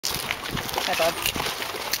Hi, Bob.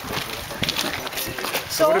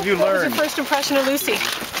 So what have you learned? What was your first impression of Lucy?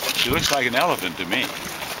 She looks like an elephant to me.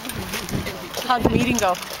 How'd the meeting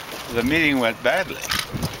go? The meeting went badly.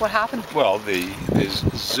 What happened? Well, the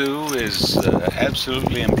zoo is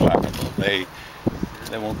absolutely implacable. They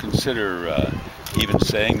won't consider even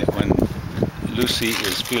saying that when Lucy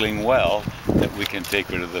is feeling well, that we can take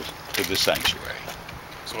her to the sanctuary.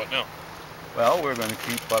 So what now? Well, we're going to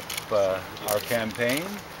keep up our campaign,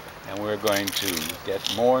 and we're going to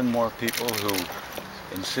get more and more people who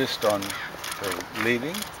insist on her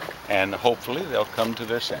leaving, and hopefully they'll come to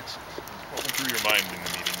their senses. What went through your mind in the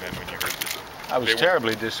meeting then when you heard this? I was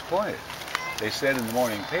terribly disappointed. They said in the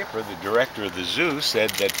morning paper, the director of the zoo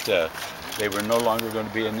said that they were no longer going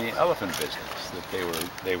to be in the elephant business, that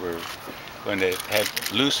they were going to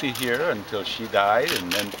have Lucy here until she died,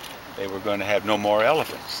 and then they were going to have no more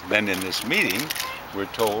elephants. Then in this meeting, we're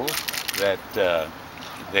told that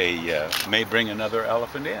they may bring another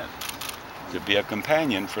elephant in to be a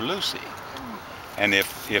companion for Lucy. And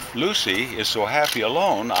if Lucy is so happy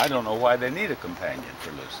alone, I don't know why they need a companion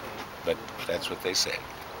for Lucy. But that's what they said.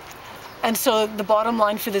 And so the bottom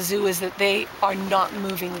line for the zoo is that they are not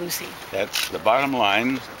moving Lucy. That's the bottom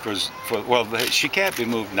line. Well, she can't be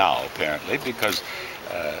moved now, apparently, because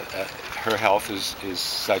her health is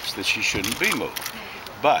such that she shouldn't be moved.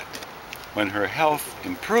 But when her health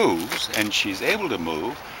improves and she's able to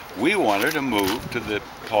move, we want her to move to the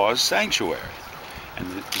Paws Sanctuary. And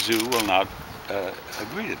the zoo will not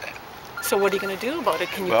agree to that. So what are you going to do about it?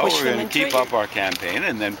 Can you well, push we're them going to into keep it? up our campaign,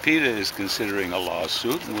 and then PETA is considering a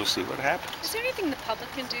lawsuit, and we'll see what happens. Is there anything the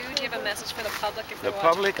public can do? Do you have a message for the public if The they're watching?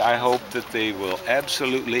 public, I hope that they will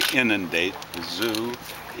absolutely inundate the zoo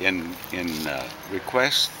in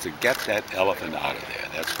requests to get that elephant out of there.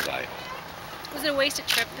 That's what I hope. Was it a wasted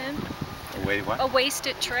trip then? Wait, what? A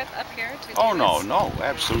wasted trip up here to Oh, do no, this? no,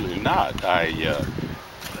 absolutely not.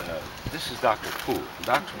 This is Dr. Poole.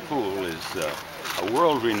 Dr. Poole is a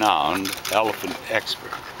world-renowned elephant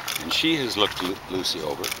expert, and she has looked Lucy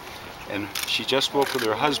over, and she just spoke with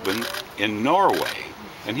her husband in Norway,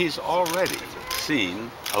 and he's already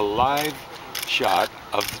seen a live shot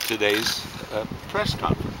of today's press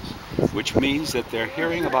conference, which means that they're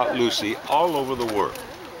hearing about Lucy all over the world.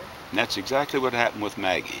 And that's exactly what happened with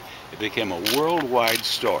Maggie. It became a worldwide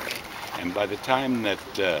story, and by the time that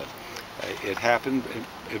it happened,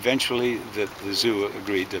 eventually the zoo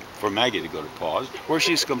agreed for Maggie to go to Paws, where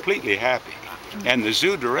she's completely happy. And the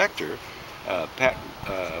zoo director, Pat,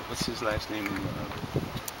 what's his last name?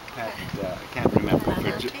 Pat, I can't remember.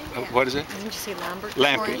 What is it? Didn't you say Lambert?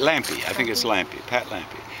 Lampe, I think it's Lampe, Pat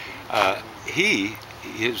Lampe. He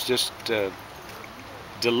is just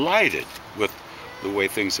delighted with the way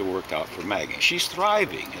things have worked out for Maggie. She's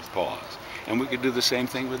thriving at Paws. And we could do the same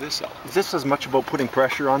thing with this elephant. Is this as much about putting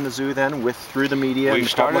pressure on the zoo then, through the media? We've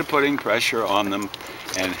started putting pressure on them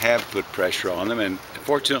and have put pressure on them. And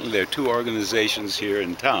fortunately, there are two organizations here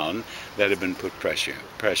in town that have been put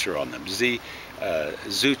pressure on them.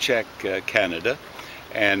 Zoo Check Canada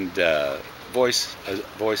and Voice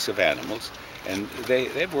of Animals. And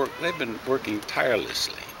they've been working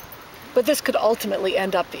tirelessly. But this could ultimately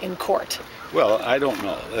end up in court. Well, I don't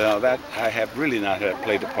know. That I have really not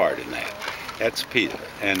played a part in that. That's PETA,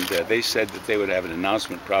 and they said that they would have an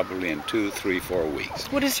announcement probably in 2, 3, 4 weeks.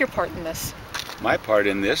 What is your part in this? My part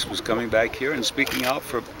in this was coming back here and speaking out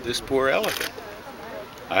for this poor elephant.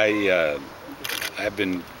 I've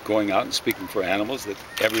been going out and speaking for animals at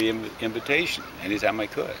every invitation, anytime I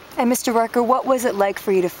could. And Mr. Rucker, what was it like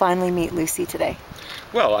for you to finally meet Lucy today?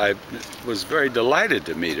 Well, I was very delighted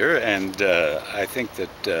to meet her, and I think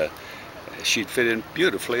that she'd fit in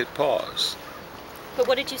beautifully at Paws. But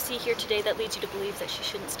what did you see here today that leads you to believe that she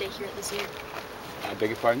shouldn't stay here at the zoo? I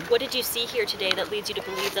beg your pardon? What did you see here today that leads you to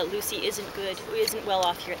believe that Lucy isn't good, isn't well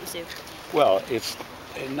off here at the zoo? Well, it's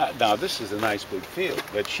not, now this is a nice big field,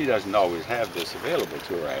 but she doesn't always have this available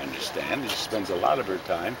to her, I understand. She spends a lot of her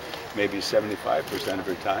time, maybe 75% of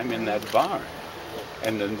her time, in that barn.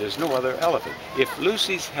 And then there's no other elephant. If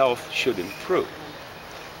Lucy's health should improve,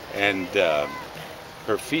 and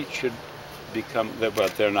her feet should become,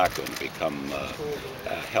 but they're not going to become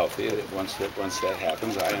healthy once that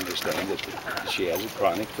happens. I understand that she has a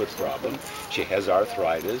chronic foot problem. She has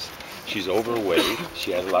arthritis. She's overweight.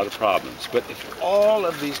 She has a lot of problems. But if all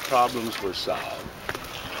of these problems were solved,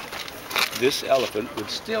 this elephant would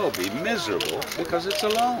still be miserable because it's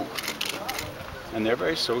alone. And they're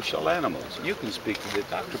very social animals. You can speak to it.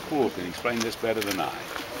 Dr. Poole can explain this better than I.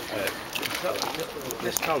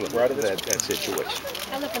 Let's tell them that situation.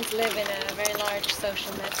 Elephants live in a very large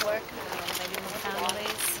social network. They live in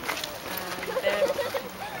families. They're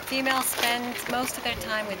females spend most of their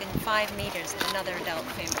time within 5 meters of another adult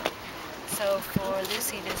female. So for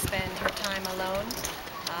Lucy to spend her time alone,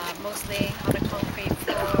 mostly on a concrete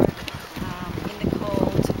floor, in the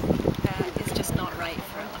cold, is just not right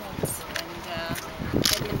for elephants. And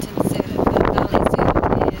Edmonton Zoo, the Valley Zoo,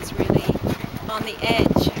 is really on the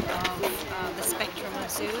edge of the spectrum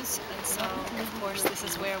of zoos, and so of course this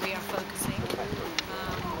is where we are focusing.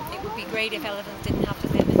 It would be great if elephants didn't have to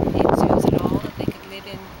live in zoos at all, that they could live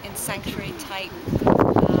in sanctuary type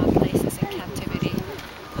places.